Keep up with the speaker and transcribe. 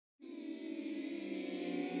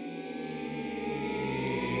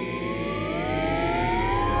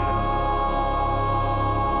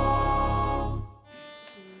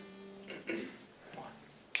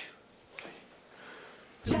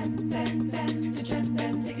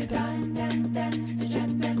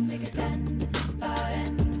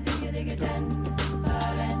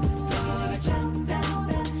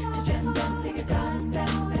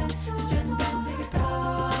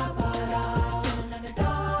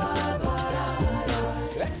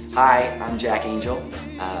Hi, I'm Angell.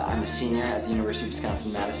 I'm a senior at the University of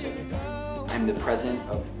Wisconsin-Madison. I'm the president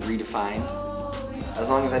of Redefined. As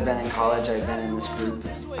long as I've been in college, I've been in this group.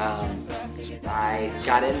 I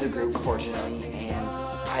got into the group, fortunately, and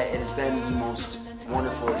it has been the most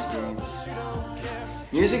wonderful experience.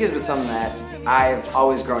 Music has been something that I've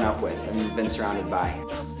always grown up with and been surrounded by.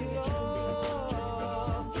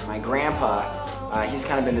 My grandpa, he's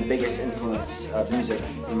kind of been the biggest influence of music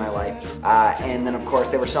in my life. And then of course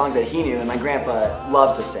there were songs that he knew, and my grandpa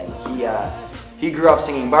loved to sing. He grew up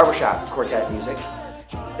singing barbershop quartet music.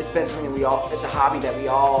 It's been something that it's a hobby that we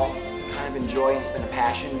all kind of enjoy, and it's been a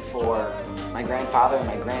passion for my grandfather and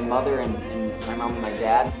my grandmother and my mom and my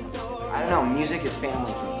dad. I don't know, music is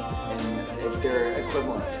family to me, and they're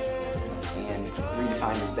equivalent. And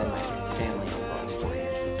Redefined has been my family.